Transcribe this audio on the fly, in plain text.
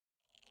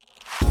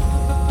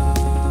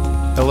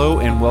Hello,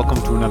 and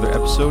welcome to another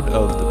episode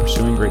of the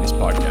Pursuing Greatness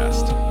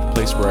podcast, a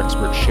place where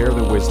experts share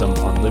their wisdom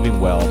on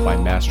living well by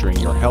mastering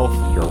your health,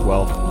 your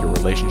wealth, your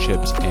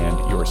relationships, and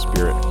your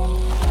spirit.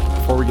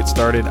 Before we get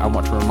started, I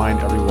want to remind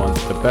everyone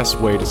that the best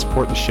way to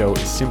support the show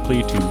is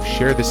simply to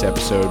share this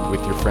episode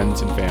with your friends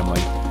and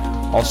family.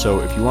 Also,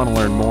 if you want to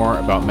learn more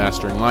about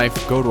mastering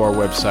life, go to our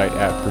website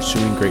at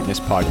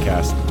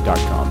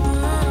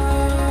pursuinggreatnesspodcast.com.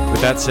 With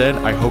that said,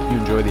 I hope you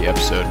enjoy the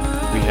episode.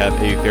 We have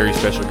a very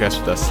special guest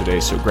with us today,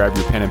 so grab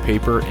your pen and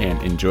paper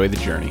and enjoy the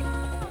journey.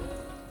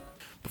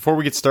 Before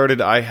we get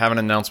started, I have an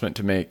announcement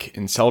to make.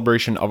 In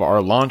celebration of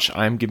our launch,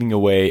 I'm giving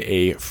away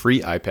a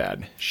free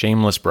iPad.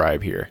 Shameless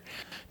bribe here.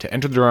 To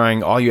enter the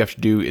drawing, all you have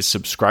to do is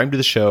subscribe to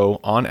the show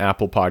on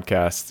Apple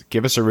Podcasts,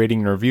 give us a rating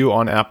and review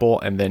on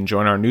Apple, and then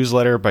join our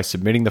newsletter by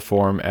submitting the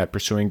form at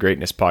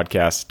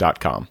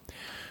pursuinggreatnesspodcast.com.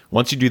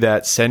 Once you do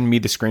that, send me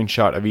the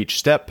screenshot of each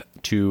step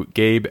to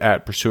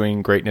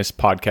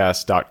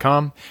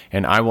gabe@pursuinggreatnesspodcast.com,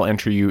 and I will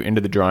enter you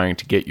into the drawing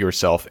to get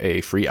yourself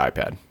a free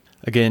iPad.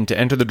 Again, to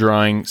enter the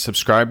drawing,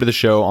 subscribe to the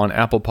show on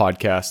Apple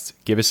Podcasts,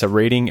 give us a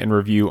rating and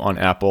review on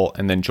Apple,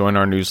 and then join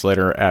our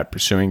newsletter at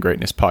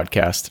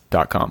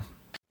pursuinggreatnesspodcast.com.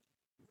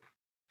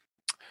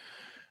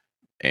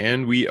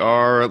 And we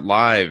are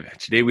live.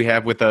 Today we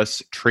have with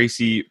us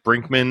Tracy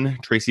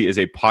Brinkman. Tracy is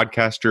a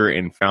podcaster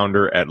and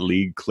founder at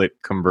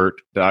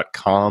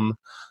LeagueClickConvert.com.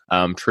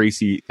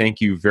 Tracy,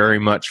 thank you very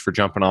much for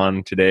jumping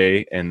on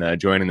today and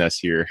joining us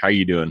here. How are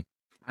you doing?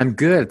 I'm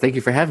good. Thank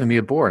you for having me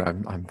aboard.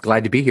 I'm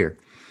glad to be here.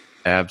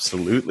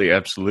 Absolutely.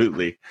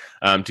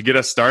 To get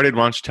us started,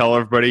 why don't you tell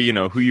everybody,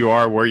 who you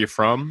are, where you're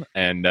from,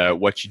 and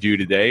what you do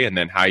today, and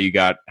then how you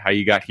got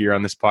here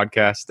on this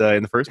podcast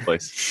in the first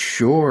place.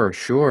 Sure.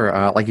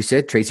 Like you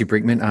said, Tracy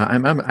Brinkman.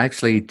 I'm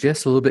actually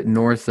just a little bit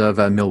north of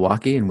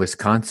Milwaukee in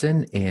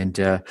Wisconsin,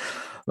 and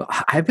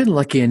I've been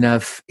lucky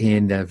enough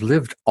and I've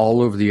lived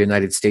all over the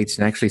United States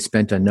and actually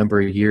spent a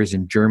number of years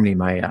in Germany.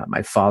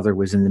 My father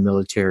was in the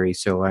military,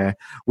 so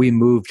we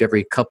moved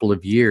every couple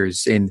of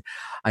years, and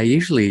I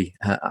usually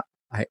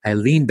I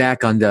lean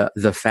back on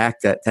the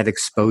fact that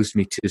exposed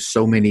me to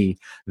so many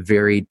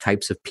varied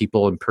types of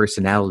people and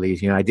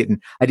personalities. I didn't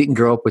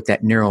grow up with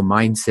that narrow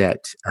mindset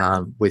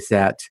with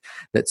that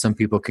some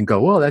people can go,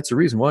 well, that's the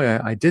reason why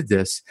I did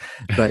this.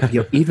 But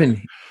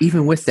even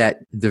with that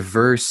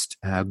diverse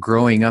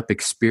growing up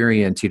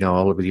experience,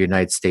 all over the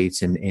United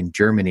States and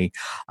Germany,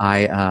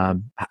 I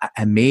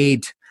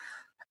made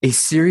a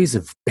series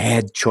of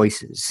bad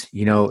choices,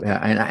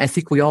 and I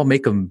think we all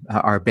make them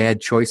our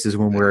bad choices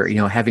when we're,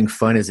 having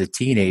fun as a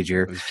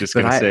teenager. I was just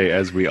going to say,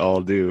 as we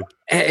all do.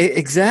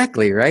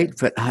 Exactly, right?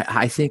 But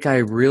I think I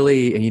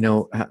really,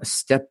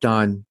 stepped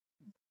on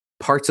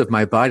parts of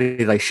my body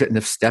that I shouldn't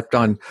have stepped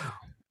on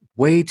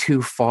way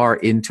too far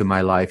into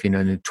my life, in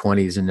the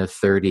 20s and the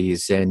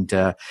 30s, and,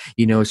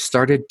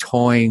 started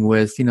toying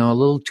with, a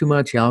little too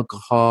much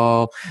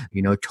alcohol,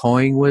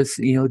 toying with,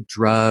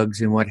 drugs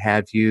and what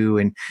have you,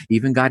 and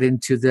even got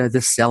into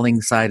the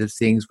selling side of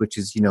things, which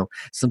is,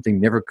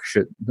 something no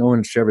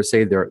one should ever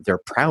say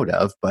they're proud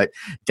of, but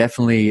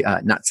definitely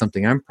not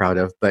something I'm proud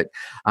of. But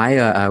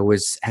I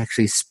was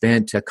actually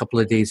spent a couple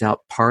of days out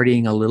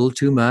partying a little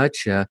too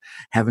much,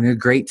 having a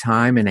great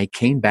time, and I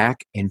came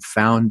back and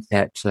found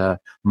that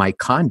my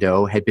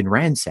condo had been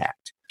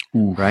ransacked.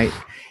 Ooh. Right.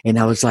 And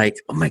I was like,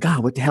 oh my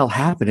God, what the hell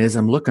happened? As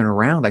I'm looking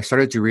around, I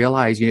started to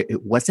realize,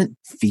 it wasn't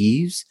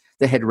thieves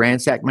that had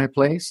ransacked my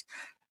place.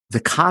 The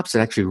cops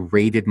had actually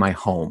raided my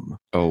home.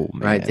 Oh,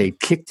 man. Right. They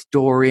kicked the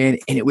door in,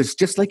 and it was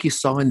just like you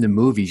saw in the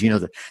movies.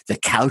 The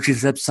couch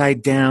is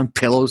upside down,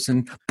 pillows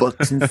and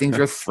books and things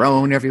are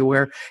thrown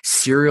everywhere.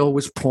 Cereal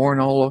was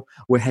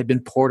had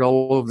been poured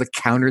all over the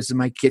counters in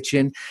my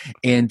kitchen.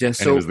 And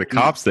so it was the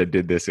cops that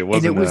did this. It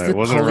wasn't a robbery. It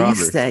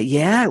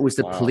was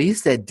the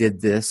police that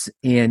did this.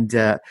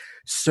 And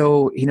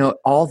so,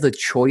 all the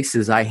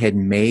choices I had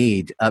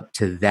made up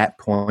to that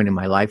point in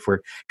my life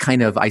were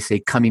kind of, I say,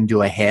 coming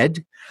to a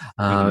head.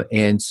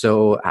 And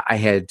so I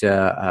had,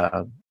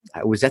 I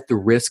was at the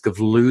risk of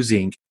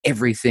losing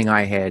everything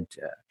I had,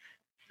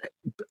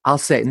 I'll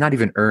say not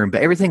even earned,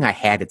 but everything I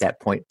had at that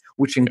point,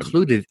 which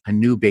included a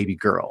new baby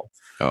girl.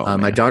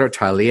 My daughter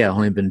Talia had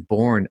only been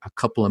born a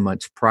couple of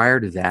months prior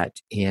to that.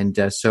 And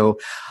so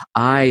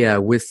I,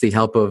 with the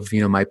help of,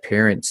 my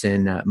parents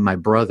and my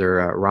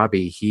brother,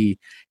 Robbie, he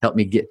helped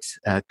me get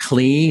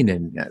clean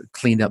and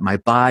cleaned up my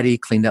body,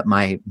 cleaned up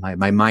my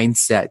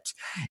mindset.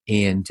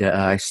 And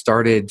I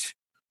started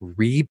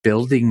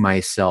rebuilding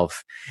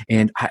myself.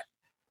 And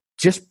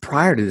just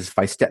prior to this, if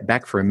I step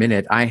back for a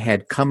minute, I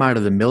had come out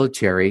of the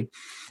military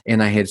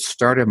and I had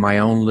started my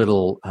own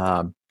little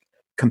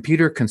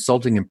computer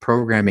consulting and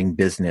programming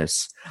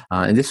business.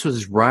 And this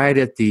was right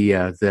at the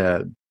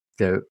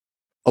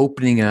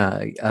opening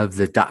of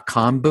the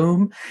 .com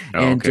boom.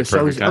 So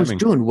I was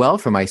doing well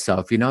for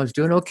myself. I was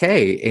doing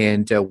okay.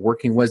 And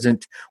working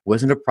wasn't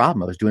a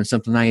problem. I was doing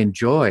something I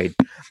enjoyed.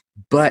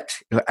 But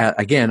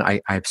again,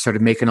 I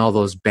started making all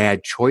those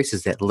bad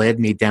choices that led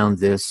me down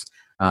this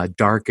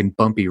dark and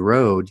bumpy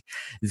road,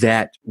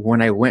 that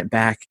when I went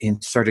back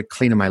and started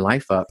cleaning my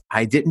life up,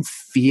 I didn't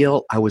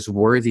feel I was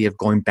worthy of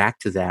going back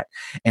to that.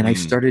 And I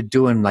started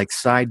doing like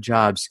side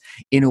jobs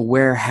in a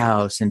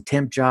warehouse and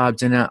temp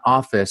jobs in an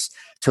office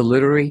to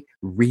literally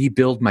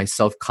rebuild my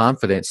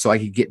self-confidence so I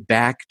could get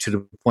back to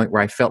the point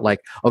where I felt like,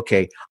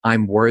 okay,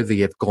 I'm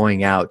worthy of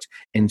going out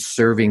and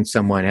serving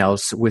someone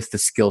else with the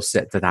skill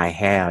set that I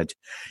had.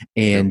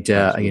 And,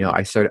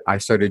 I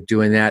started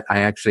doing that.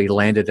 I actually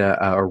landed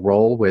a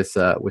role with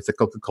the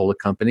Coca-Cola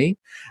company.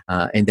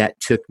 And that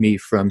took me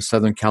from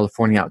Southern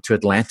California out to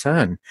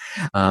Atlanta.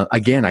 And,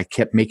 again, I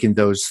kept making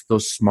those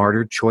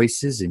smarter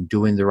choices and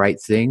doing the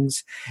right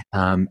things.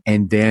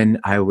 And then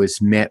I was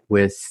met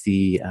with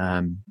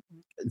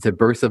the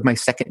birth of my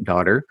second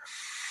daughter,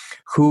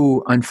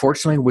 who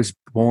unfortunately was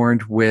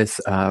born with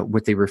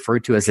what they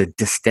referred to as a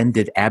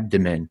distended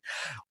abdomen.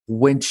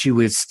 When she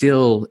was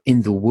still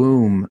in the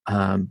womb,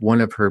 one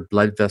of her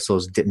blood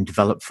vessels didn't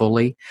develop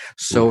fully,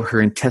 so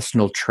her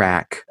intestinal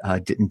tract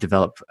didn't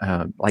develop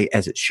like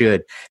as it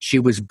should. She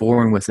was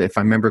born with, if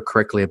I remember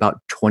correctly,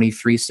 about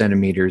 23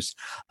 centimeters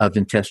of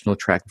intestinal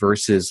tract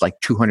versus like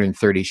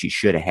 230 she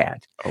should have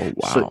had. Oh,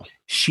 wow. So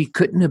she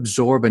couldn't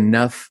absorb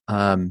enough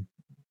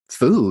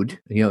food,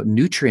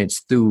 nutrients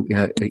through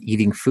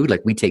eating food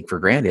like we take for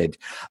granted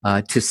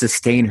to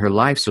sustain her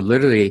life. So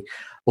literally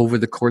over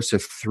the course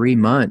of 3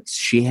 months,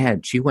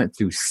 she went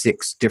through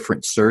 6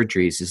 different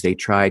surgeries as they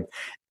tried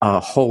a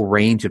whole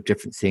range of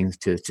different things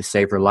to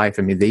save her life.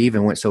 I mean, they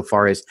even went so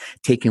far as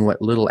taking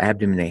what little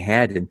abdomen they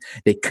had and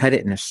they cut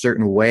it in a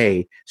certain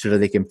way so that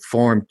they can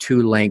form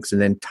 2 lengths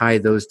and then tie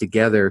those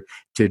together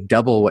to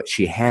double what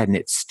she had, and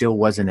it still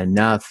wasn't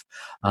enough.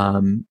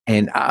 And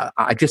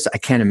I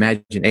can't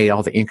imagine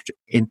all the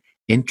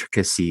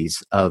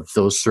intricacies of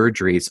those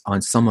surgeries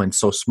on someone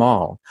so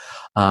small.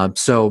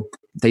 So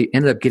they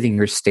ended up getting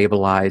her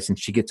stabilized, and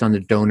she gets on the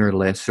donor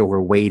list. So we're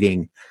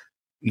waiting,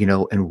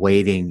 and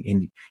waiting,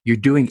 and you're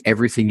doing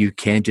everything you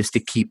can just to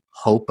keep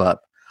hope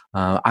up.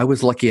 I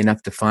was lucky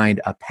enough to find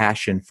a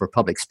passion for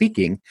public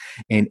speaking,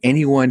 and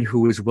anyone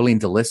who was willing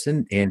to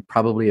listen, and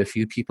probably a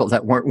few people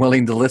that weren't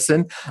willing to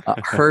listen,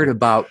 heard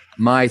about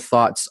my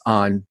thoughts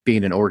on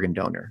being an organ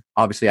donor.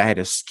 Obviously, I had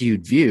a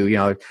skewed view.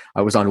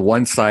 I was on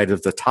one side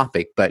of the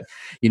topic, but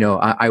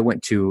I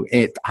went to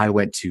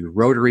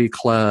Rotary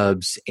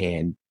clubs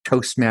and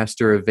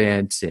Toastmaster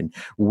events and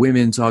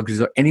women's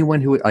auxiliary.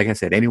 Anyone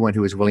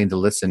who was willing to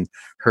listen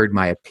heard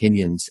my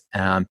opinions.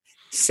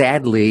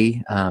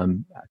 Sadly,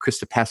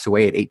 Krista passed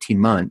away at 18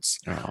 months,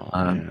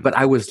 but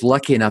I was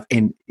lucky enough,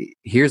 and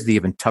here's the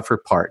even tougher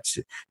part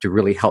to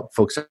really help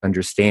folks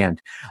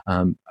understand.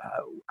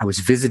 I was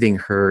visiting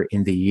her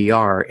in the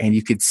ER, and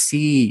you could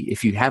see,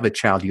 if you have a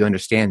child, you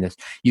understand this,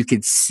 you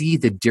could see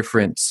the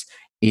difference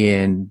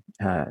in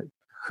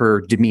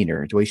her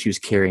demeanor, the way she was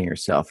carrying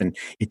herself. And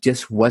it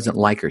just wasn't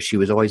like her. She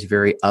was always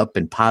very up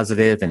and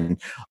positive and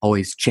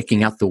always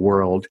checking out the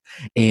world.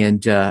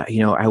 And, I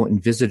went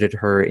and visited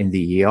her in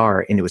the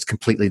ER, and it was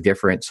completely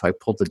different. So I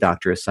pulled the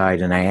doctor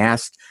aside and I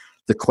asked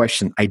the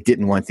question I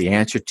didn't want the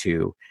answer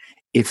to.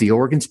 If the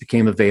organs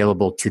became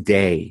available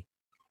today,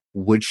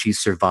 would she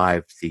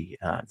survive the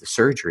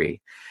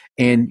surgery?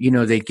 And,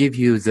 they give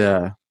you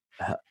the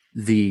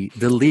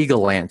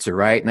legal answer,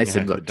 right? And I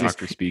said, look,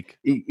 doctor speak.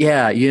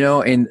 Yeah,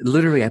 and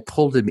literally I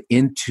pulled him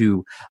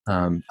into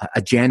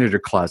a janitor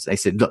closet. I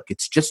said, look,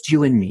 it's just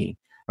you and me,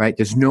 right?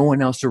 There's no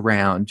one else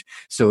around.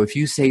 So if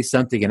you say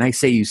something and I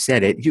say you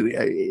said it,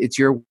 it's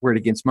your word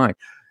against mine.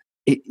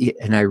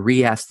 And I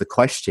re-asked the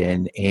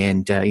question,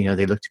 and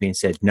they looked at me and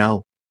said,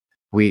 no.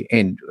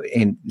 And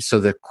so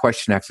the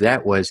question after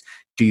that was,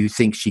 do you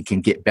think she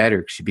can get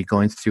better? She'd be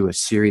going through a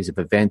series of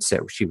events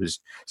that she was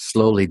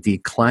slowly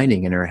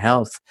declining in her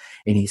health.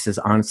 And he says,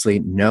 honestly,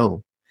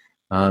 no.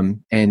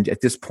 And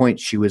at this point,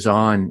 she was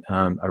on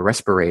a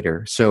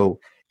respirator. So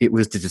it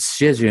was the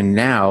decision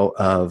now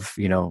of,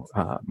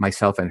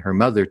 myself and her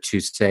mother to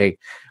say,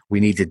 we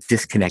need to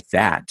disconnect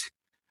that.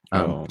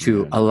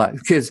 To allow,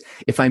 because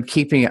if I'm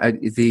keeping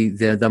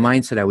the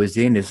mindset I was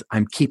in is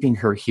I'm keeping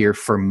her here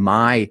for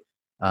my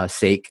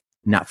sake,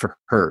 not for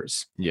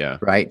hers. Yeah.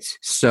 Right.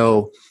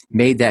 So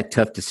made that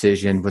tough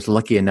decision, was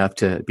lucky enough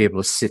to be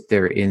able to sit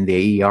there in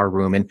the ER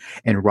room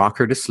and rock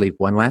her to sleep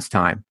one last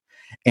time.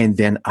 And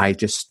then I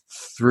just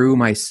threw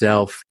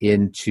myself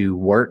into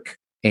work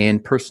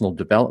and personal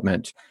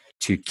development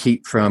to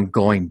keep from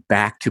going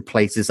back to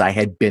places I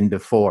had been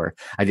before.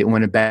 I didn't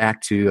want to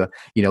back to,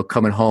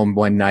 coming home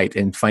one night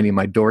and finding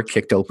my door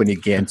kicked open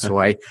again. So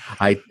I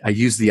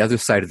used the other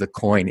side of the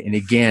coin. And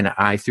again,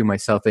 I threw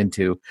myself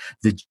into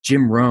the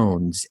Jim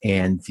Rohns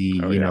and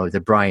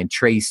the Brian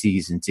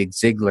Tracys and Zig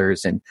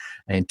Ziglars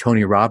and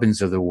Tony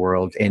Robbins of the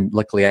world. And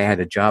luckily I had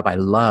a job I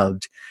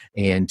loved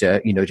and,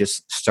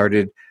 just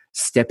started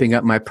stepping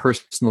up my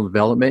personal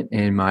development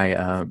and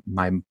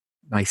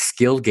my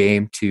skill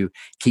game to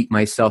keep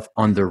myself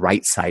on the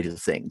right side of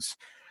things.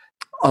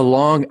 A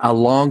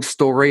long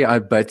story,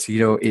 but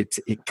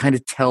it kind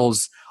of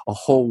tells a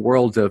whole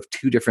world of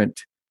 2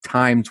 different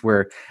times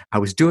where I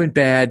was doing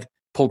bad,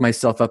 pulled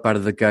myself up out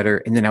of the gutter,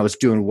 and then I was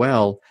doing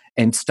well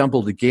and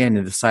stumbled again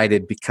and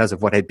decided because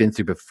of what I'd been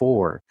through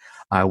before,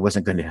 I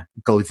wasn't going to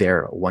go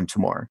there once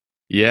more.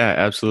 Yeah,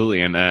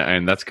 absolutely.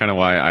 And that's kind of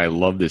why I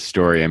love this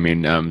story. I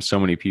mean, so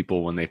many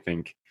people, when they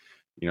think,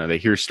 they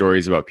hear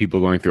stories about people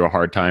going through a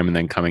hard time and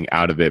then coming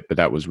out of it, but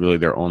that was really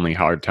their only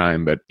hard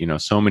time. But,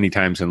 so many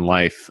times in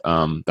life,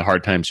 the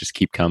hard times just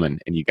keep coming,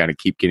 and you got to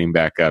keep getting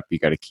back up. You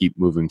got to keep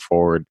moving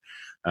forward.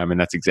 And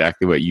that's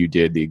exactly what you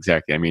did.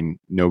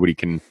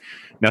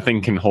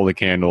 Nothing can hold a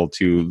candle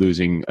to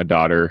losing a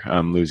daughter,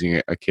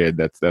 losing a kid.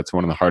 That's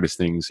one of the hardest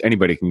things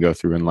anybody can go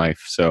through in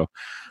life. So,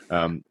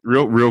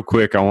 real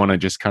quick, I want to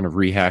just kind of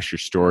rehash your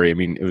story. I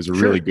mean, it was a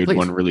really good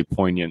one, really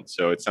poignant.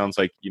 So it sounds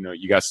like,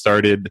 you got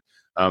started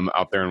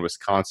out there in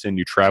Wisconsin.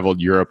 You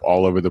traveled Europe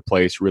all over the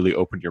place, really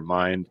opened your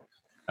mind.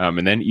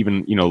 And then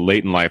even,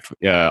 late in life,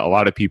 a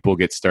lot of people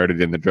get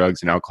started in the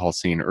drugs and alcohol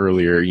scene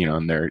earlier,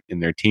 in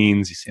their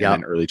teens and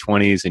then early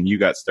 20s. And you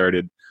got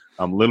started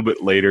a little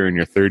bit later in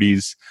your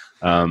 30s.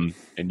 And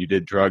you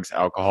did drugs,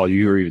 alcohol.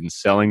 You were even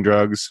selling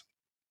drugs.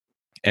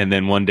 And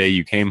then one day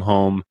you came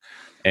home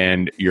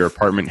and your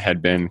apartment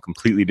had been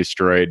completely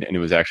destroyed, and it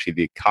was actually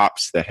the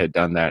cops that had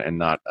done that and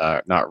not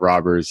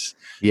robbers.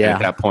 Yeah. And at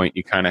that point,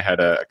 you kind of had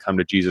a come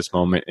to Jesus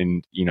moment,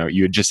 and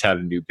you had just had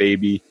a new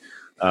baby,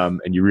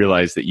 and you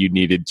realized that you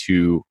needed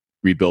to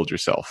rebuild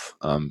yourself.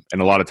 And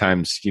a lot of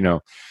times,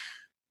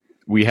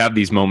 we have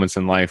these moments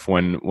in life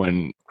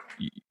when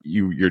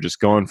you're just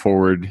going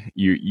forward.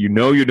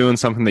 You're doing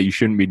something that you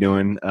shouldn't be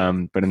doing,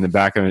 but in the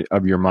back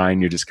of your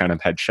mind, you just kind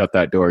of had shut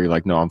that door. You're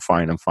like, no, I'm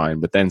fine.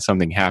 But then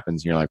something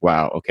happens, and you're like,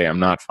 wow, okay, I'm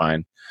not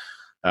fine.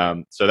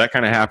 So that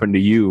kind of happened to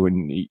you,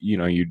 and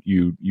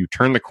you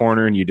turned the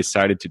corner and you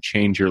decided to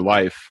change your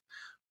life,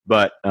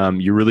 but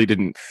you really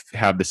didn't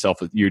have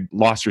you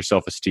lost your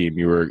self-esteem.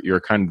 You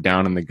were kind of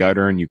down in the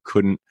gutter, and you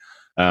couldn't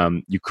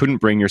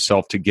bring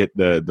yourself to get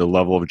the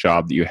level of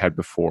job that you had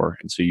before,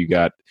 and so you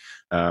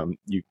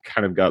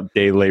kind of got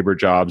day labor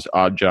jobs,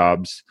 odd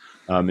jobs,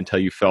 until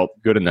you felt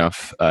good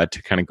enough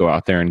to kind of go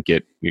out there and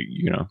get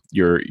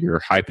your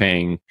high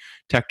paying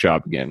tech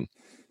job again.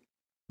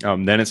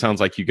 Then it sounds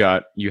like you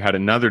had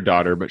another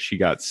daughter, but she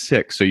got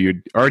sick. So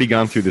you'd already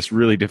gone through this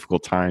really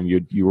difficult time.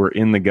 You were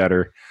in the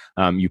gutter.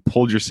 You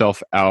pulled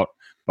yourself out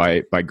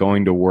by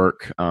going to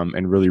work,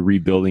 and really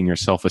rebuilding your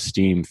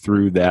self-esteem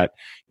through that,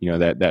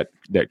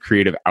 that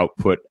creative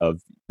output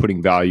of putting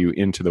value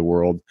into the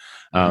world.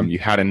 You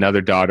had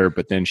another daughter,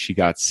 but then she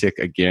got sick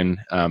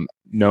again.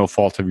 No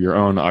fault of your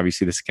own.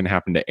 Obviously, this can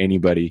happen to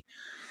anybody.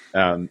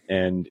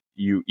 And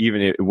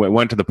it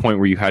went to the point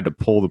where you had to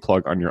pull the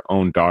plug on your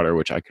own daughter,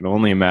 which I can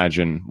only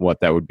imagine what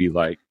that would be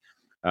like.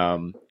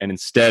 And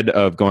instead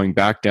of going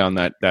back down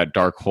that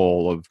dark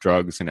hole of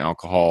drugs and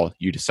alcohol,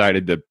 you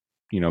decided to,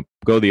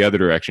 go the other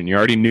direction. You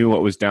already knew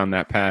what was down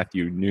that path.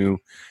 You knew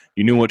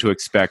what to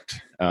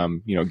expect,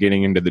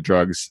 getting into the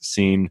drugs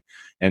scene.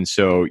 And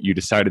so you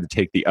decided to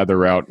take the other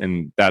route.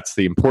 And that's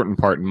the important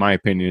part, in my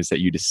opinion, is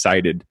that you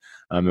decided.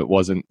 It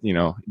wasn't,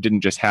 it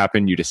didn't just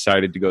happen. You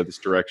decided to go this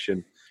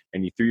direction,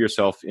 and you threw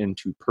yourself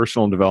into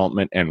personal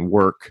development and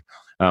work,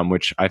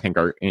 which I think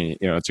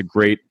it's a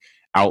great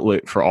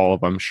outlet for all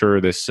of, I'm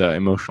sure, this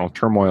emotional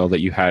turmoil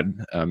that you had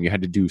to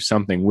do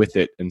something with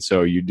it. And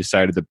so you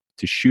decided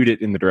to shoot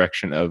it in the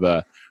direction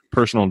of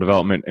personal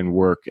development and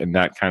work. And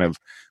that kind of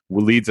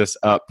leads us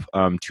up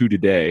to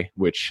today,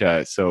 which,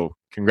 so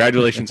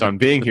congratulations on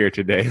being here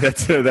today.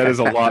 That is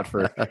a lot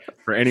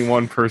for any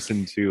one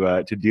person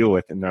to deal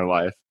with in their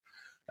life.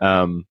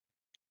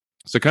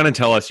 So kind of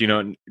tell us,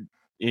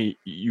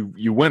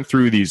 you went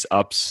through these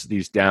ups,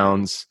 these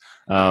downs,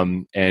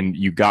 and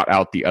you got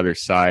out the other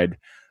side.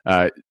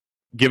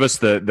 Give us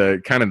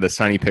the kind of the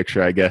sunny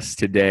picture, I guess,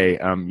 today.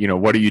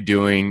 What are you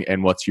doing,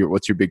 and what's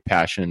your big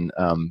passion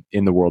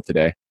in the world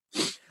today?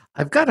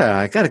 I got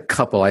a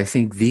couple. I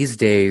think these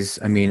days,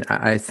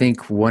 I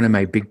think one of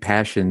my big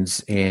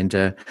passions, and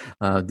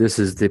this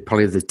is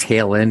probably the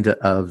tail end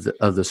of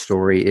the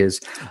story,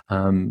 is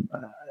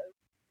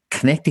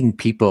connecting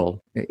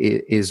people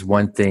is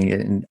one thing.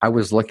 And I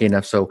was lucky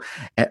enough. So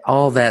at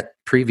all that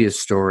previous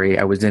story,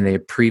 I was in a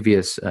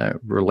previous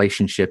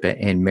relationship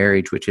and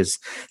marriage, which has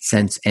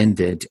since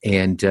ended.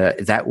 And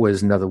that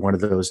was another one of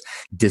those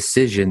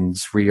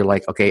decisions where you're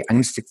like, okay, I'm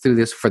going to stick through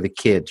this for the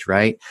kids,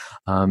 right?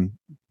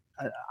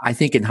 I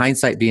think in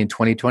hindsight, being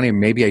 2020,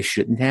 maybe I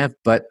shouldn't have,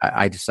 but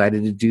I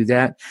decided to do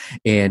that.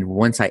 And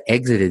once I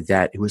exited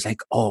that, it was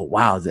like, oh,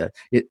 wow.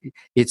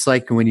 It's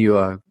like when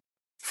you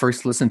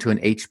first listen to an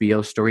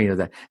HBO story,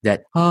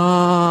 that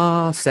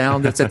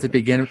sound that's at the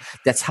beginning.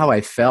 That's how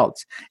I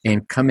felt.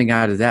 And coming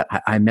out of that,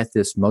 I met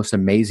this most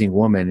amazing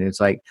woman. And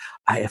it's like,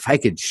 if I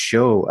could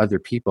show other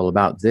people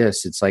about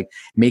this, it's like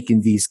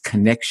making these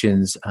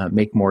connections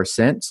make more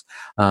sense.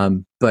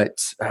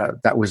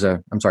 that was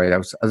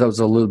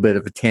a little bit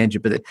of a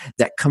tangent, but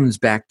that comes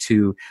back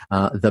to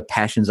the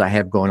passions I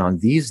have going on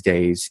these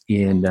days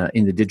in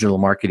the digital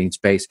marketing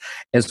space,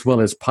 as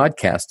well as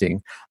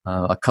podcasting.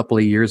 A couple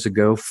of years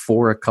ago,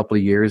 for a couple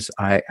of years,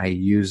 I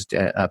used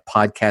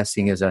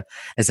podcasting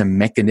as a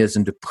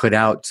mechanism to put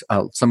out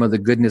some of the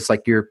goodness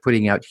like you're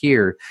putting out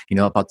here,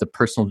 about the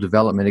personal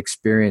development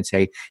experience.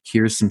 Hey,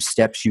 here's some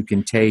steps you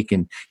can take,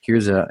 and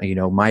here's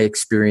my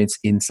experience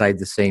inside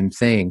the same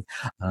thing.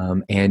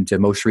 And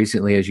most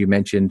recently, as you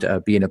mentioned,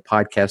 being a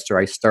podcaster,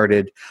 I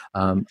started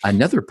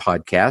another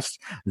podcast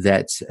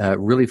that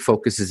really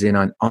focuses in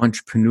on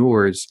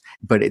entrepreneurs,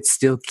 but it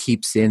still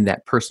keeps in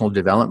that personal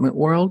development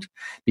world,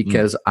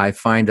 because I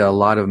find a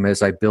lot of them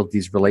as I build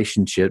these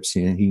relationships,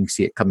 and you can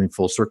see it coming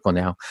full circle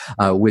now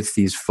with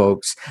these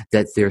folks,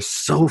 that they're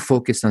so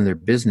focused on their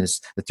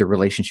business that their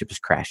relationship is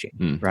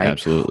crashing, right?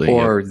 Absolutely.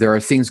 Or there are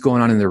things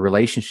going on in their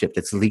relationship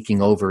that's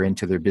leaking over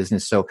into their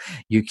business. So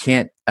you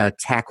can't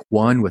attack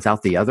one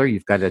without the other.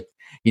 You've got to,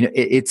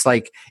 it's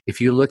like if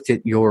you looked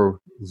at your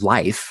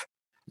life,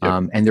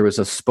 and there was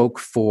a spoke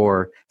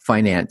for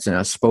finance, and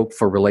a spoke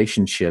for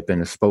relationship,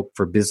 and a spoke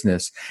for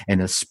business,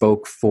 and a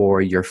spoke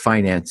for your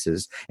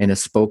finances, and a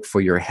spoke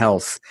for your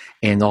health,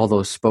 and all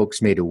those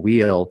spokes made a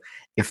wheel.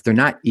 If they're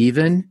not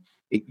even,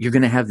 you're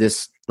going to have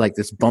this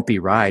bumpy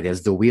ride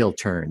as the wheel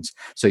turns.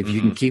 So if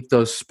you can keep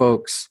those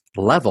spokes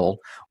level,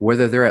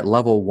 whether they're at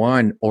level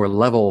 1 or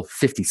level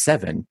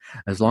 57,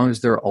 as long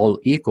as they're all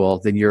equal,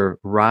 then your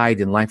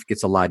ride in life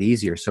gets a lot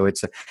easier. So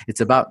it's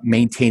about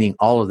maintaining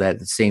all of that at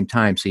the same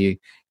time. So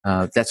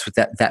that's what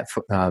that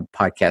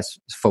podcast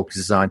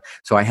focuses on.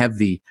 So I have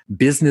the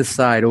business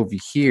side over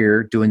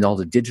here doing all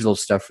the digital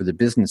stuff for the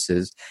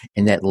businesses,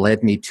 and that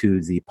led me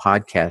to the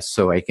podcast,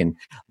 so I can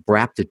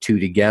wrap the two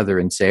together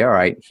and say, all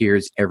right,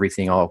 here's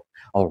everything all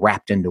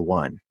wrapped into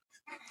one.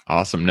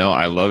 Awesome. No,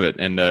 I love it.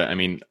 And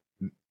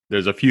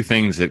there's a few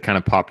things that kind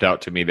of popped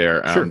out to me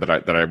there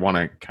that I want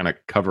to kind of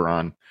cover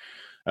on.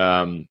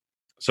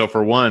 So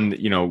for one,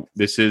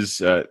 this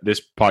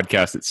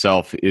podcast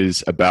itself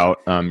is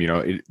about,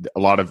 a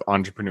lot of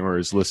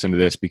entrepreneurs listen to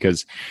this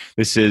because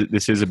this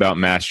is about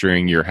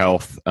mastering your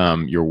health,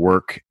 your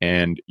work,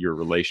 and your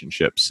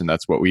relationships. And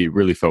that's what we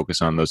really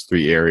focus on, those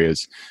three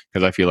areas,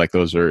 because I feel like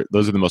those are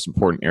the most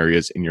important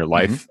areas in your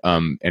life.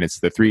 And it's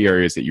the three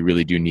areas that you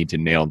really do need to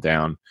nail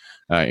down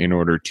in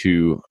order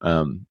to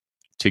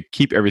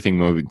keep everything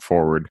moving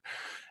forward.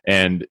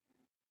 And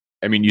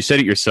I mean, you said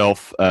it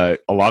yourself. A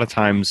lot of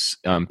times,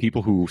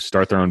 people who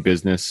start their own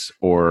business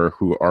or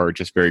who are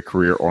just very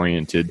career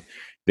oriented,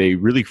 they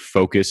really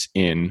focus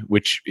in,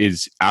 which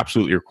is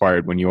absolutely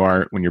required when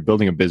you're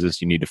building a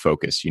business. You need to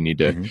focus. You need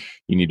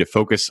to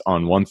focus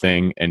on one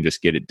thing and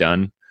just get it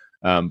done.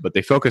 But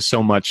they focus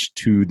so much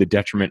to the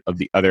detriment of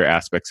the other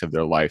aspects of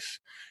their life,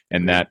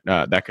 and that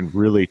can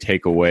really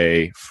take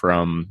away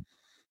from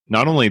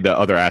not only the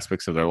other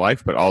aspects of their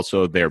life, but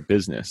also their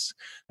business.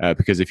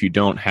 Because if you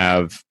don't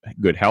have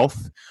good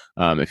health,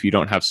 if you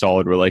don't have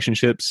solid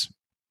relationships,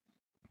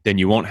 then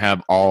you won't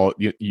have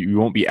you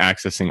won't be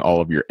accessing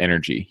all of your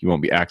energy. You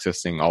won't be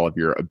accessing all of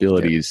your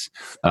abilities,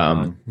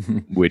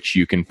 which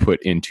you can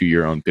put into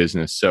your own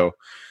business. So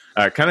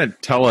kind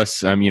of tell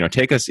us,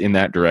 take us in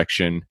that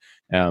direction.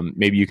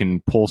 Maybe you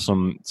can pull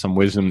some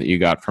wisdom that you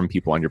got from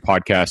people on your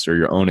podcast or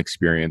your own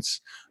experience.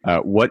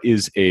 What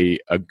is a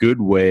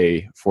good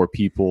way for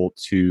people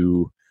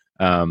to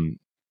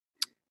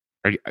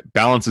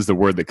balance is the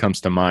word that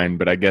comes to mind,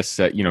 but I guess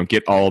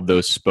get all of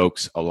those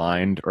spokes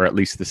aligned, or at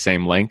least the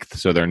same length,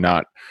 so they're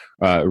not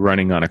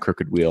running on a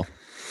crooked wheel?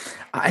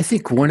 I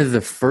think one of the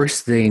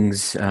first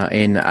things,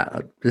 and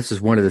this is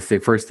one of the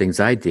first things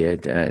I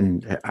did,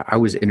 and I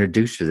was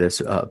introduced to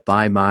this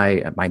by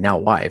my now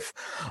wife.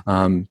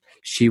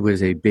 She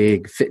was a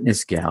big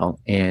fitness gal,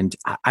 and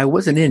I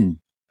wasn't in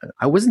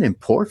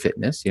poor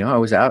fitness. I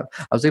was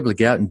able to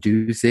get out and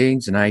do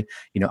things, and I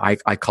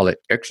call it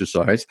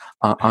exercise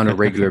on a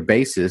regular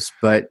basis.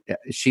 But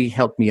she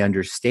helped me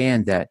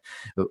understand that,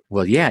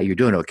 well, yeah, you're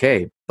doing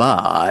okay,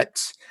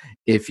 but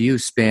if you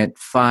spent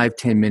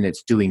 5-10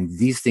 minutes doing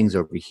these things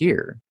over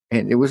here,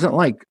 and it wasn't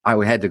like I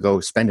had to go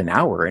spend an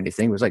hour or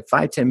anything. It was like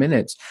 5-10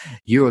 minutes.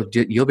 You'll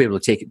be able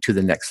to take it to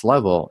the next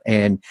level.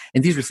 And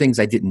these are things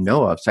I didn't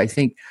know of. So I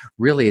think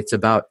really it's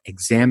about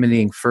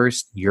examining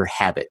first your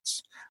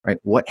habits, right?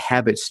 What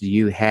habits do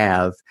you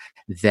have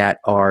that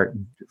are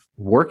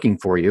working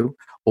for you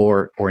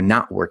or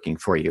not working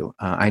for you?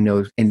 I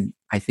know, and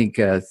I think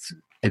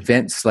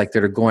events like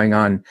that are going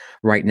on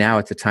right now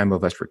at the time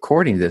of us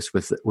recording this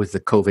with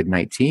the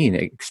COVID-19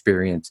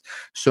 experience,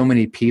 so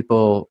many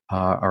people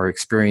are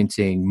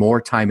experiencing more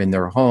time in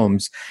their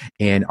homes.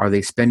 And are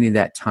they spending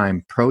that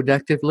time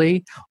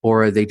productively,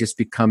 or are they just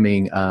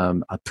becoming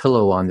a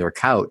pillow on their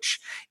couch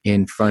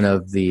in front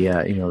of the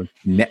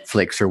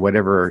Netflix or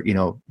whatever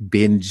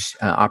binge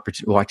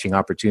watching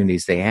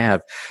opportunities they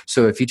have?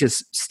 So if you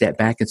just step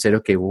back and said,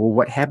 okay, well,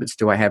 what habits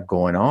do I have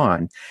going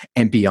on,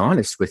 and be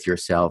honest with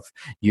yourself,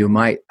 you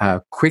might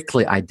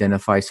quickly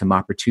identify some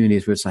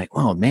opportunities where it's like,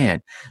 oh man,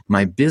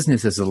 my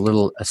business is a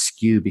little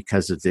askew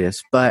because of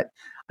this, but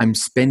I'm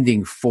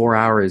spending 4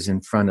 hours in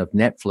front of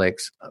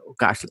Netflix. Oh,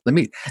 gosh, let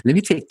me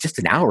take just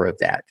an hour of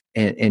that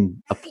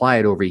and apply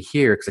it over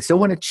here, because I still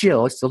want to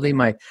chill. I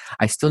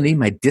still need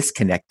my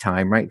disconnect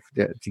time, right,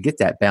 to get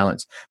that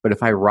balance. But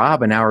if I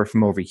rob an hour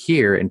from over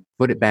here and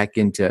put it back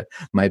into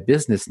my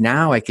business,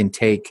 now I can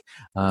take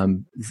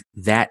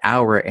that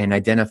hour and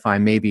identify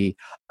maybe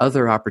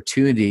other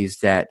opportunities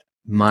that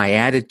my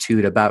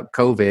attitude about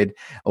COVID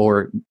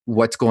or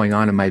what's going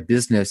on in my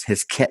business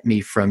has kept me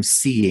from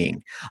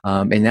seeing.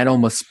 And that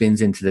almost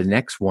spins into the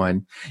next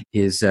one,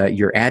 is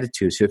your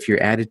attitude. So if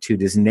your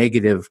attitude is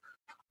negative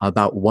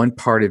about one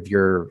part of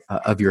your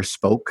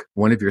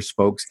one of your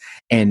spokes,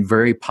 and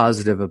very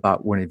positive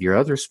about one of your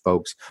other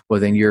spokes, well,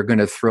 then you're going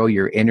to throw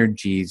your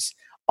energies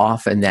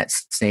off in that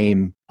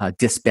same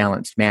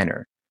disbalanced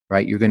manner.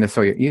 Right, you're going to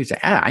throw you say,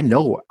 I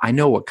know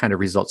what kind of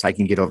results I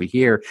can get over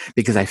here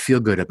because I feel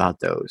good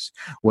about those.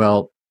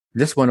 Well,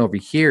 this one over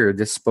here,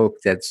 this spoke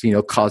that's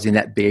causing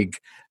that big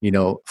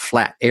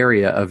flat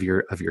area of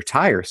your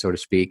tire, so to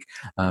speak,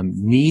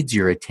 needs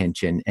your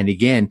attention. And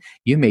again,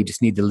 you may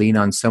just need to lean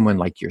on someone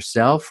like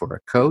yourself or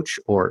a coach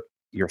or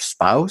your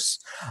spouse.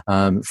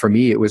 For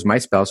me, it was my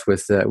spouse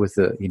with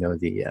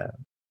the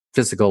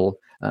physical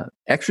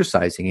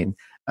exercising. And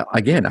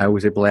again, I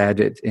was able to add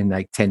it in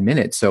like 10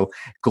 minutes. So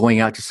going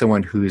out to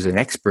someone who's an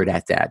expert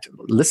at that,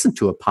 listen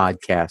to a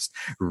podcast,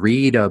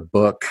 read a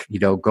book,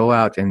 go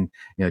out and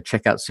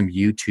check out some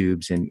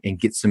YouTubes and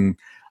get some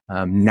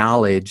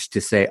knowledge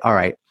to say, all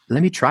right,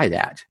 let me try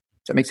that.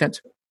 Does that make sense?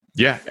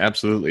 Yeah,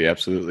 absolutely.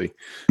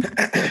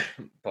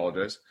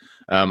 Apologize.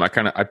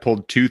 I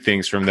pulled two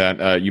things from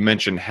that. You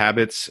mentioned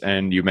habits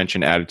and you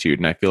mentioned attitude,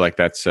 and I feel like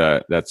that's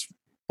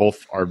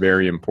both are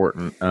very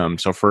important.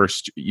 So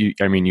first, you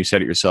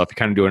said it yourself, you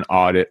kind of do an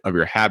audit of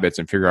your habits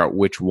and figure out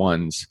which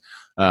ones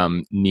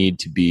need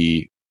to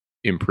be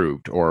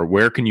improved, or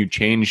where can you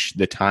change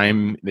the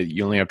time that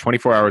you only have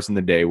 24 hours in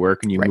the day. Where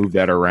can you move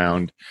that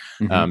around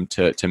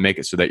to make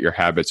it so that your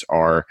habits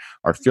are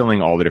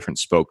filling all the different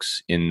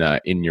spokes in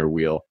your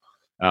wheel.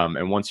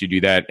 And once you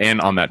do that, and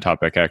on that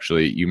topic,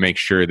 actually, you make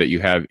sure that you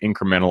have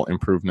incremental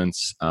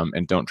improvements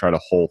and don't try to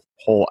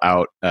hole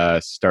out,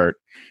 start,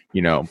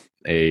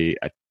 a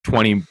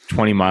 20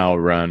 mile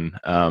run.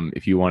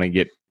 If you want to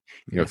get,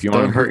 if you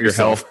want to hurt your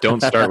health,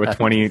 don't start with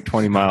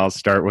 20 miles,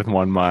 start with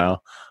 1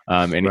 mile,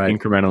 and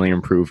incrementally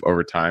improve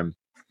over time.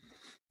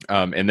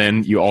 And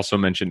then you also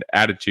mentioned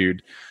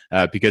attitude,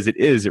 because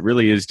it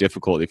really is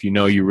difficult if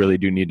you really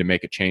do need to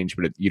make a change,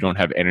 but you don't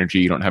have energy,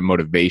 you don't have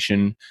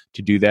motivation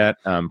to do that.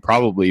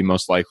 Probably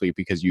most likely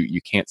because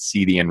you can't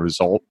see the end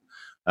result.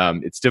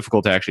 It's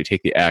difficult to actually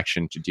take the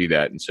action to do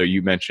that. And so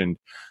you mentioned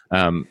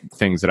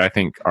things that I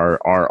think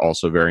are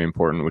also very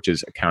important, which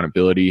is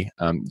accountability.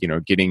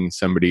 Getting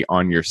somebody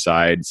on your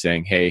side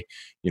saying, hey,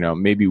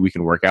 maybe we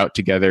can work out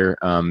together.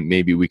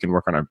 Maybe we can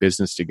work on our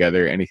business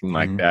together, anything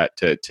like that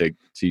to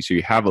so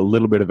you have a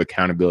little bit of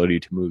accountability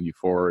to move you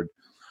forward.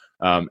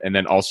 And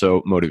then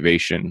also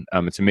motivation.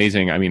 It's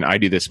amazing. I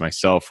do this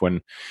myself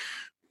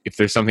if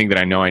there's something that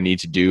I know I need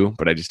to do,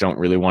 but I just don't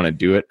really want to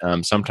do it.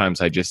 Sometimes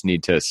I just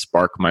need to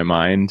spark my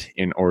mind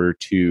in order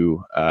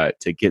to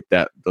get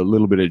the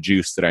little bit of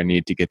juice that I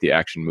need to get the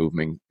action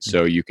moving.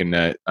 So you can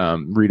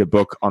read a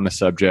book on the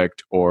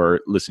subject or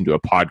listen to a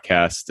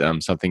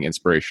podcast, something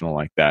inspirational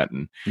like that,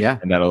 and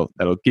that'll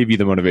give you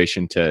the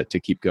motivation to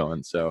keep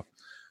going. So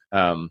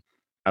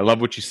I love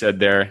what you said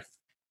there.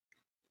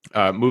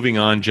 Moving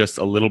on just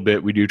a little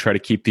bit, we do try to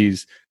keep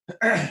these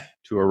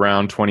to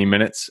around 20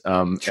 minutes.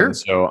 Sure. And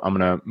so I'm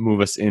going to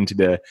move us into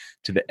the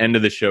end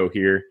of the show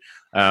here.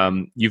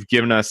 You've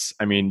given us,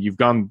 you've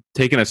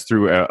taken us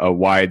through a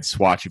wide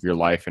swatch of your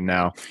life, and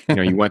now,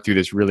 you went through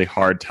this really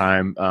hard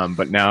time.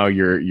 But now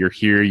you're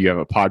here, you have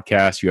a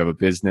podcast, you have a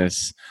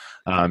business,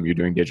 you're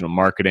doing digital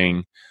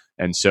marketing.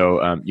 And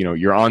so,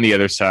 you're on the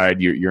other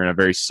side, you're in a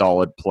very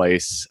solid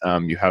place.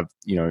 You have,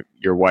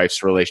 your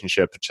wife's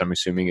relationship, which I'm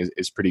assuming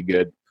is pretty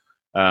good.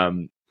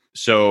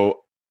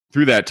 So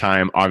through that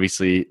time,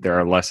 obviously there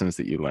are lessons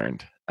that you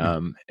learned.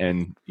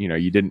 And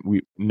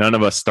none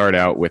of us start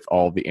out with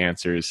all the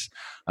answers.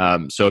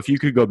 So if you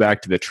could go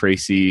back to the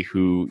Tracy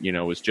who,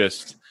 was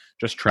just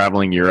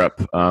traveling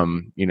Europe,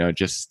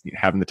 just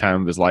having the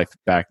time of his life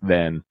back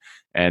then,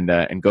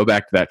 and go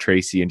back to that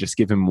Tracy and just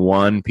give him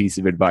one piece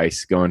of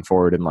advice going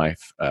forward in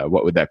life,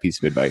 what would that piece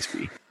of advice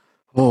be?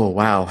 Oh,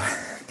 wow.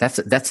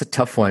 That's a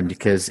tough one,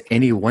 because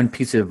any one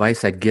piece of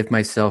advice I'd give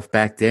myself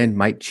back then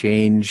might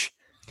change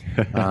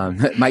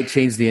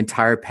the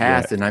entire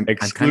path. And I'm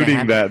excluding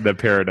I'm kind of the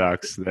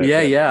paradox.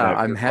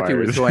 I'm happy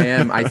with who I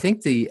am. I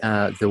think the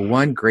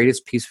one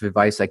greatest piece of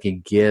advice I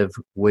can give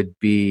would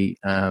be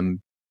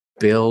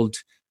build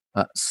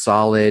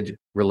solid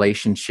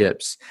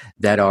relationships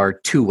that are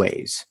two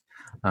ways.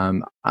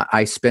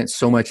 I spent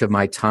so much of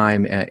my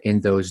time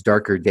in those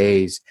darker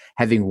days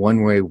having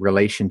one-way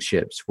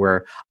relationships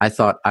where I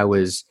thought I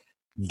was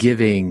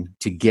giving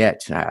to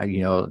get.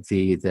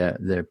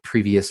 The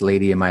previous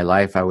lady in my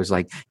life, I was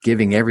like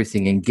giving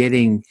everything and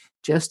getting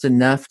just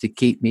enough to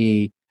keep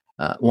me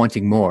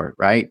wanting more,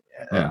 right?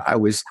 Yeah. I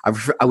was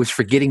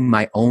forgetting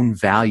my own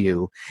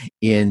value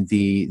in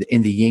the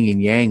yin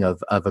and yang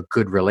of a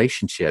good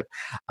relationship.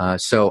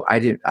 So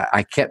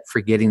I kept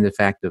forgetting the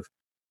fact of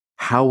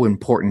how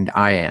important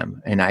I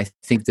am. And I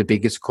think the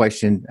biggest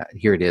question,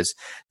 here it is,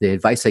 the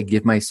advice I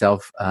give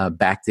myself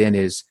back then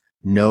is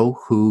know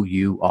who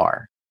you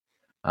are.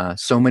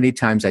 So many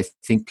times I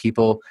think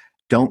people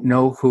don't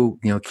know who,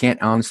 can't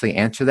honestly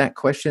answer that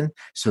question.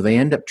 So they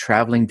end up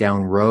traveling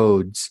down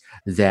roads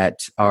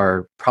that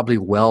are probably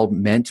well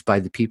meant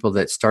by the people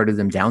that started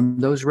them down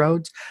those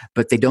roads,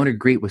 but they don't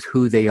agree with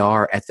who they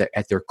are at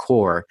their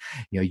core.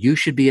 You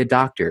should be a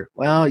doctor.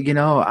 Well,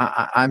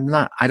 I'm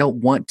not, I don't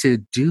want to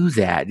do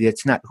that.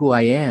 It's not who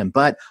I am,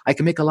 but I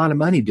can make a lot of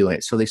money doing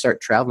it. So they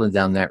start traveling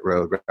down that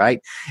road, right?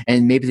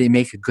 And maybe they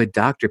make a good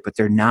doctor, but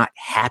they're not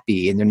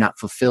happy and they're not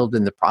fulfilled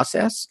in the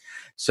process.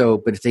 So,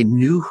 but if they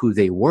knew who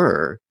they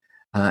were,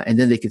 and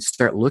then they could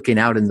start looking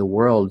out in the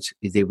world,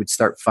 they would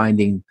start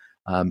finding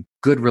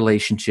good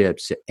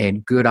relationships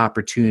and good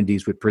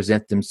opportunities would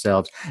present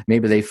themselves.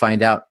 Maybe they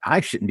find out,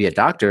 I shouldn't be a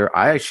doctor.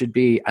 I should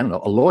be, I don't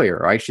know, a lawyer,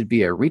 or I should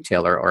be a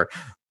retailer, or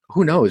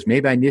who knows,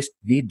 maybe I just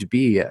need to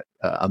be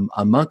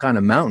a monk on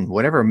a mountain,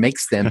 whatever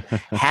makes them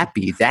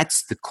happy.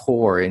 That's the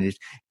core. And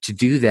to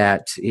do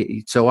that,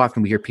 so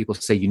often we hear people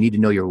say, you need to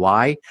know your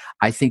why.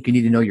 I think you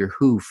need to know your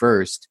who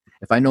first.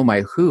 If I know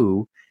my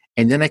who,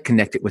 and then I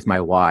connect it with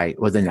my why,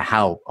 well, then the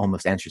how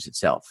almost answers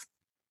itself.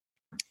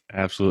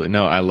 Absolutely.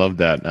 No, I love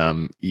that.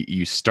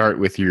 You start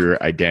with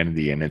your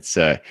identity, and it's,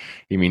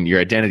 your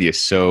identity is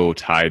so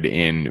tied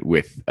in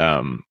with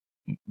the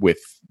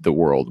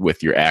world,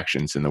 with your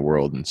actions in the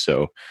world. And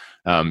so,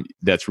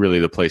 that's really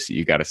the place that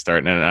you got to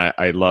start. And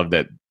I love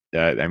that.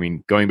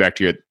 Going back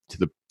to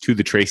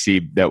the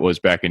Tracy that was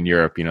back in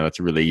Europe, that's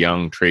a really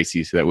young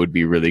Tracy. So that would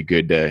be really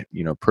good,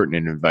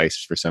 pertinent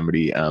advice for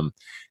somebody,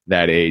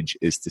 that age,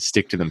 is to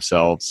stick to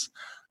themselves.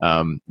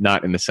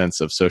 Not in the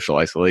sense of social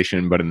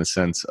isolation, but in the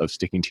sense of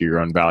sticking to your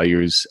own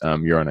values,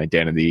 your own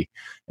identity,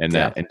 and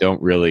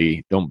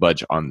don't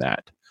budge on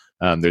that.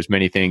 There's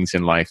many things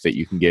in life that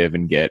you can give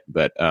and get,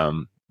 but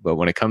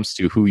when it comes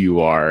to who you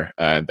are,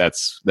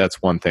 that's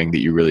one thing that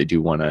you really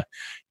do want to,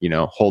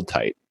 hold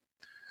tight.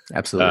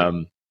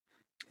 Absolutely.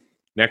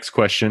 Next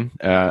question.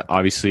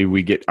 Obviously,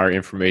 we get our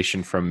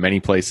information from many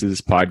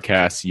places: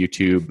 podcasts,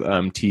 YouTube,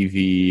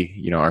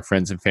 TV, our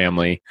friends and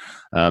family,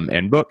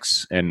 and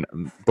books. And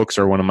books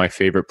are one of my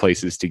favorite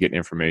places to get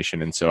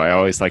information. And so I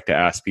always like to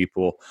ask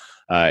people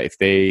if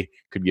they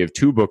could give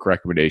 2 book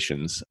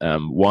recommendations,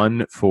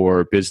 one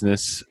for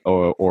business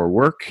or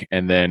work,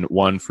 and then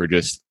one for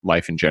just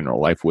life in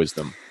general, life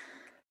wisdom.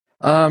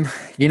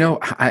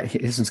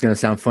 This is going to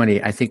sound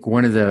funny. I think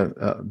one of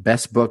the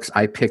best books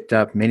I picked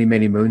up many,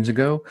 many moons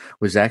ago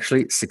was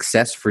actually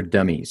Success for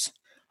Dummies.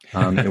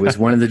 It was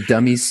one of the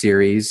Dummies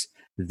series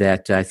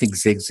that I think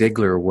Zig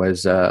Ziglar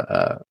was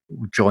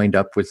joined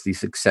up with the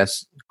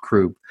Success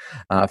crew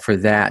for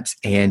that.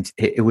 And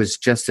it was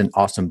just an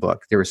awesome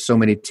book. There were so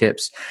many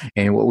tips.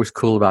 And what was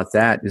cool about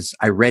that is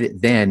I read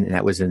it then, and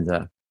that was in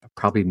the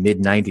probably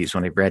mid-90s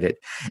when I read it.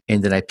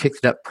 And then I picked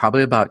it up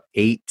probably about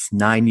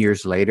 8-9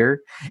 years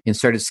later and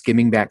started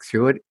skimming back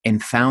through it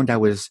and found I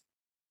was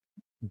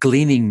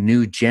gleaning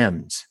new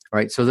gems,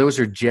 right? So those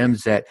are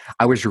gems that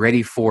I was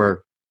ready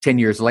for 10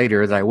 years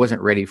later that I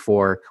wasn't ready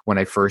for when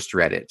I first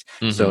read it.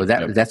 Mm-hmm. So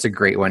that's a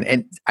great one.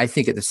 And I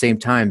think at the same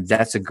time,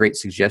 that's a great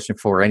suggestion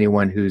for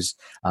anyone who's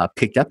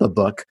picked up a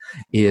book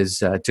is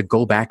to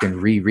go back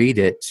and reread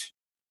it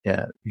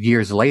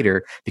years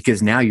later,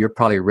 because now you're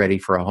probably ready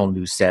for a whole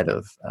new set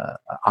of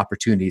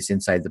opportunities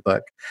inside the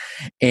book.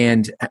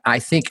 And I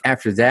think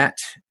after that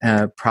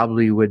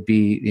probably would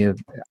be,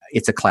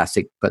 it's a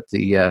classic, but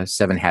the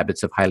 7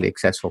 Habits of Highly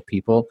Successful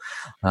People.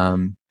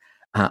 I'm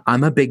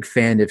a big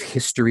fan of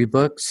history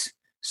books.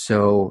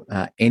 So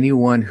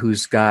anyone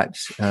who's got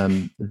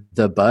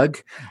the bug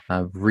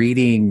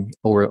reading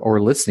or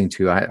listening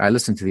to, I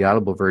listened to the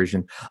Audible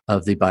version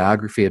of the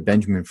biography of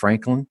Benjamin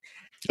Franklin.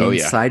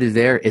 Inside of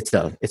there, it's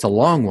a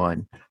long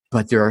one,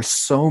 but there are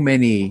so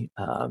many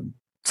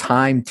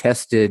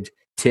time-tested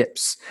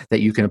tips that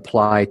you can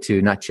apply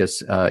to not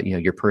just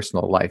your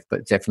personal life,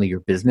 but definitely your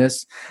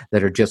business,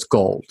 that are just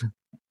gold.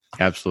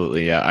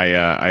 Absolutely, yeah.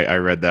 I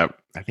read that,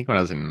 I think when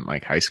I was in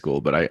high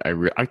school, but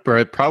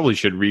I probably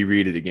should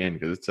reread it again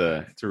because it's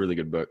a really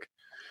good book.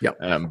 Yep.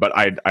 But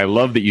I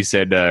love that you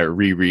said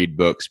reread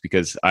books,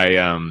 because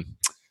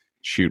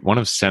one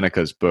of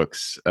Seneca's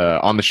books,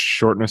 On the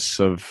Shortness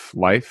of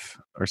Life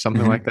or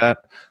something like that.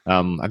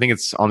 I think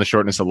it's On the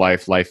Shortness of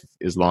Life. Life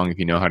is long if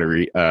you know how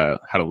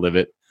to live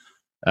it.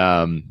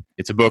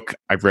 It's a book.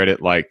 I've read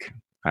it I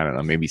don't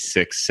know, maybe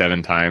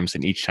 6-7 times.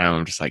 And each time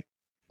I'm just like,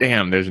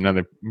 damn, there's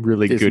another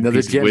really good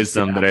piece of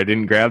wisdom that I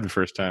didn't grab the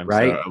first time.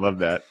 Right. So I love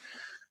that.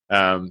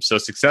 So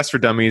Success for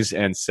Dummies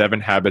and 7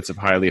 Habits of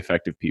Highly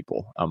Effective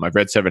People. I've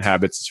read 7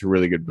 Habits. It's a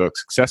really good book.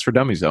 Success for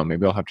Dummies, though.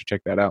 Maybe I'll have to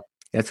check that out.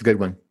 That's a good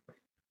one.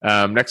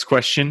 Next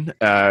question.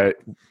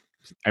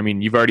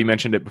 You've already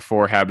mentioned it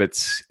before.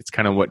 Habits, it's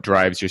kind of what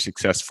drives your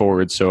success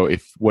forward. So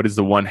what is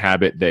the one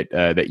habit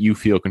that you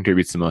feel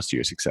contributes the most to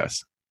your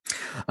success?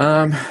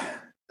 Um,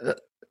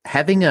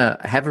 have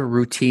a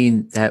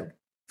routine that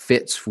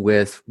fits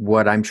with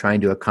what I'm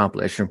trying to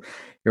accomplish. And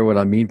here, what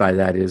I mean by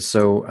that is,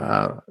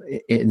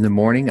 in the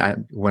morning,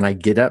 when I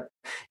get up,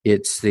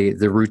 it's the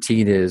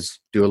routine is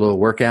do a little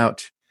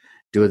workout,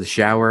 do the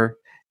shower,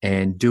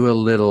 and do a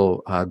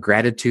little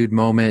gratitude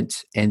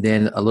moment, and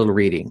then a little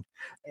reading.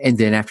 And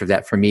then after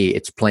that, for me,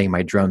 it's playing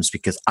my drums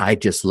because I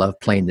just love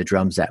playing the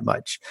drums that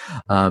much.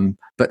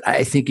 But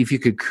I think if you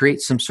could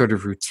create some sort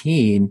of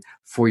routine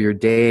for your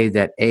day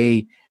that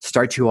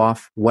starts you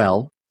off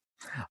well,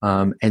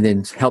 and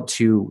then helps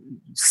you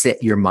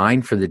set your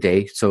mind for the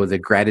day. So the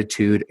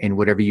gratitude and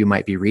whatever you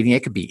might be reading,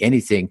 it could be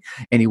anything,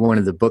 any one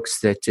of the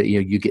books that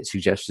you get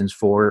suggestions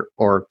for,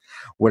 or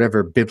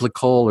whatever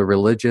biblical or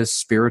religious,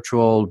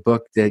 spiritual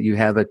book that you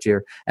have at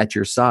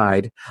your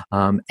side,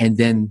 and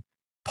then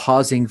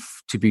pausing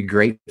to be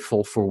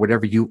grateful for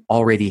whatever you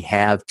already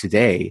have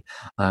today.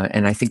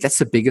 And I think that's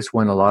the biggest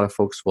one a lot of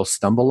folks will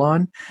stumble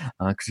on,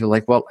 because they're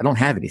like, well, I don't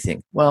have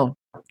anything. Well,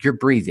 you're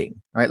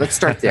breathing. All right, let's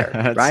start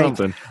there. Right?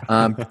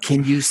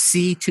 Can you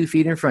see 2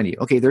 feet in front of you?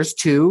 Okay, there's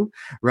 2,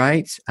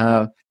 right?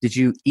 Did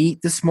you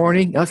eat this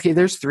morning? Okay,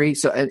 there's 3.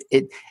 So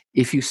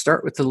if you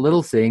start with the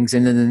little things,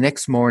 and then the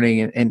next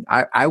morning, and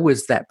I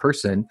was that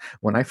person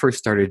when I first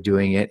started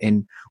doing it,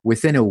 and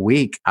within a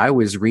week, I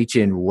was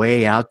reaching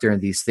way out there in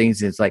these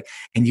things. And it's like,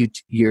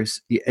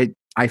 and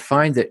I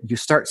find that you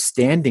start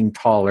standing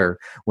taller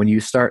when you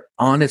start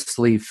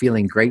honestly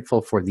feeling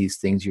grateful for these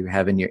things you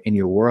have in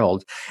your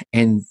world,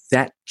 and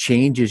that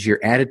changes your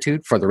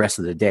attitude for the rest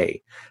of the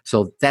day.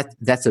 So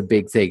that's a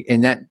big thing,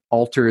 and that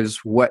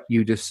alters what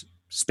you just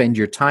spend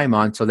your time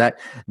on. So that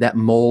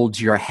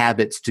molds your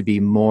habits to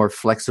be more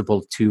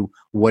flexible to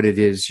what it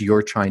is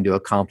you're trying to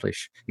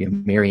accomplish.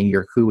 Marrying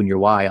your who and your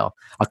why. I'll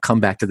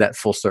come back to that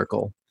full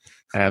circle.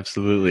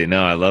 Absolutely.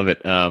 No, I love it.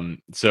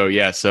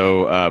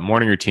 So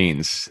morning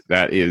routines,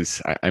 that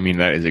is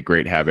a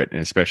great habit,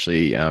 and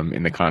especially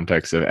in the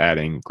context of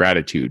adding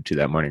gratitude to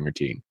that morning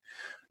routine.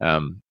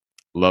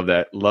 Love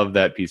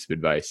that piece of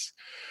advice.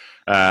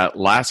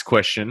 Last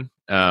question.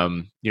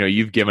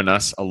 You've given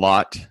us a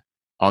lot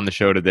on the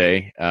show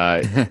today.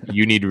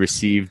 You need to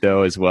receive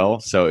though as well.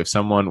 So if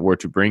someone were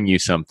to bring you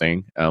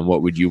something,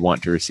 what would you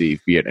want to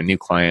receive? Be it a new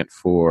client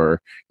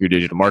for your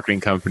digital marketing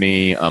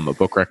company, a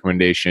book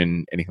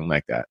recommendation, anything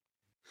like that.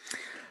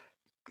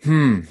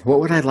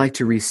 What would I like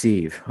to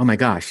receive? Oh my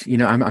gosh.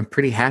 I'm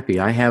pretty happy.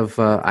 I have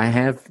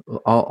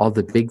all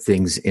the big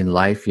things in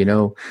life.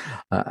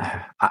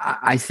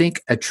 I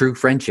think a true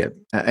friendship,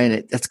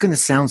 and that's going to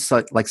sound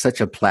like such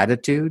a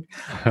platitude.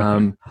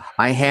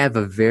 I have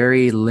a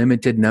very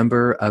limited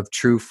number of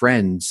true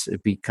friends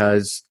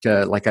because,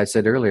 like I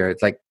said earlier,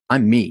 it's like,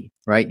 I'm me,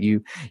 right?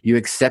 You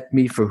accept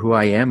me for who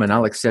I am, and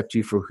I'll accept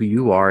you for who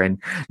you are.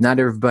 And not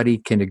everybody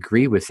can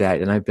agree with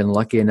that. And I've been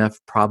lucky enough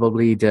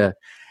probably to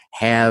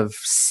have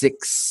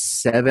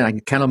 6, 7, I can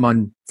count them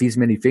on these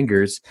many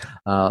fingers,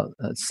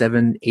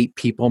 7, 8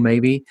 people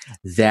maybe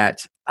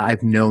that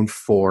I've known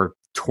for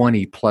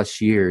 20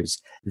 plus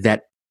years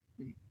that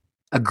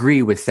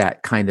agree with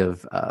that kind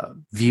of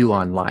view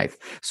on life.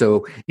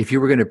 So if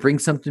you were going to bring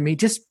something to me,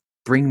 just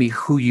bring me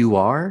who you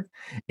are.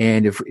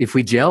 And if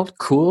we gel,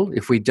 cool.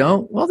 If we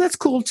don't, well, that's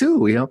cool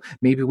too.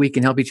 Maybe we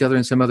can help each other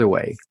in some other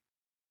way.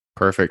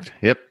 Perfect.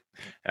 Yep.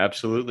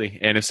 Absolutely.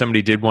 And if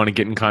somebody did want to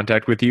get in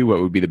contact with you,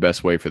 what would be the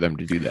best way for them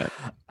to do that?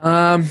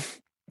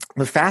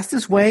 The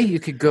fastest way, you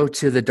could go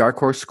to the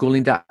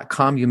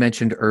darkhorseschooling.com you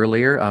mentioned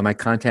earlier. My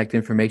contact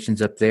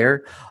information's up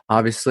there.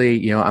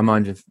 Obviously, I'm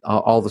on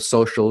all the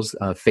socials,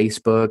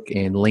 Facebook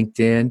and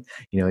LinkedIn.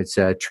 It's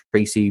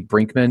Tracy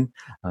Brinkman.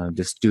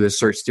 Just do a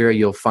search there.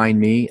 You'll find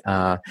me.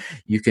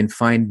 You can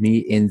find me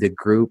in the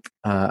group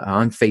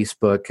on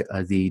Facebook,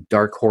 the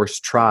Dark Horse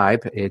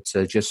Tribe. It's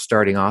just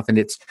starting off, and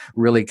it's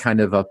really kind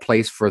of a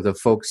place for the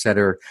folks that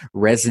are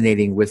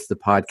resonating with the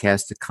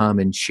podcast to come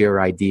and share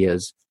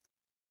ideas.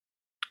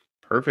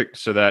 Perfect.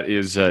 So that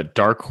is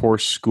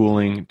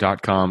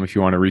darkhorseschooling.com. If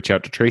you want to reach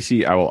out to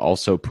Tracy, I will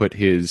also put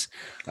his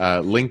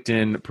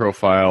LinkedIn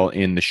profile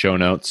in the show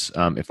notes.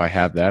 If I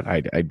have that,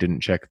 I didn't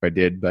check if I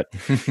did, but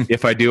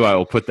if I do, I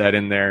will put that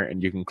in there,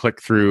 and you can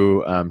click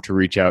through to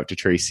reach out to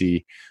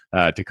Tracy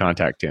to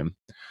contact him.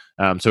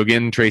 So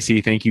again, Tracy,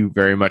 thank you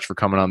very much for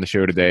coming on the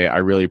show today. I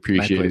really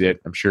appreciated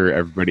it. I'm sure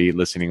everybody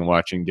listening and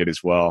watching did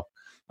as well.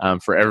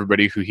 For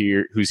everybody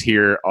who's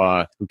here,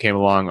 who came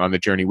along on the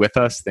journey with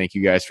us, thank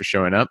you guys for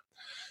showing up.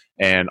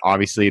 And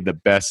obviously the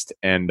best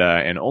and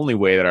only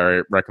way that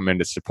I recommend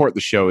to support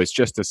the show is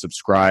just to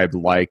subscribe,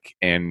 like,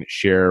 and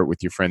share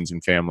with your friends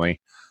and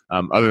family.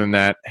 Other than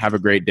that, have a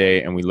great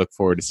day, and we look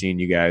forward to seeing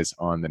you guys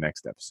on the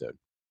next episode.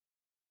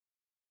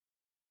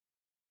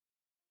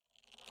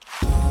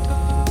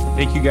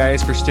 Thank you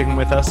guys for sticking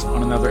with us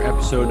on another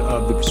episode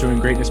of the Pursuing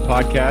Greatness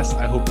podcast.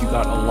 I hope you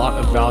got a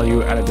lot of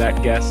value out of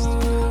that guest.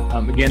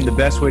 Again, the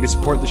best way to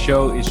support the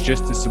show is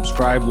just to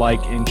subscribe,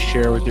 like, and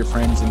share with your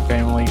friends and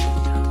family.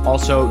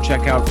 Also,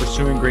 check out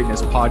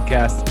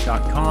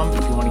pursuinggreatnesspodcast.com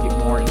if you want to get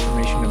more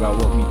information about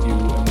what we do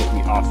and what we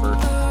offer.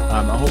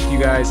 I hope you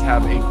guys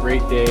have a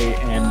great day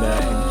and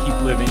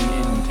keep living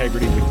in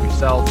integrity with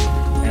yourselves.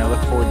 And I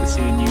look forward to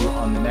seeing you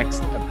on the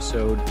next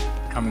episode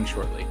coming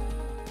shortly.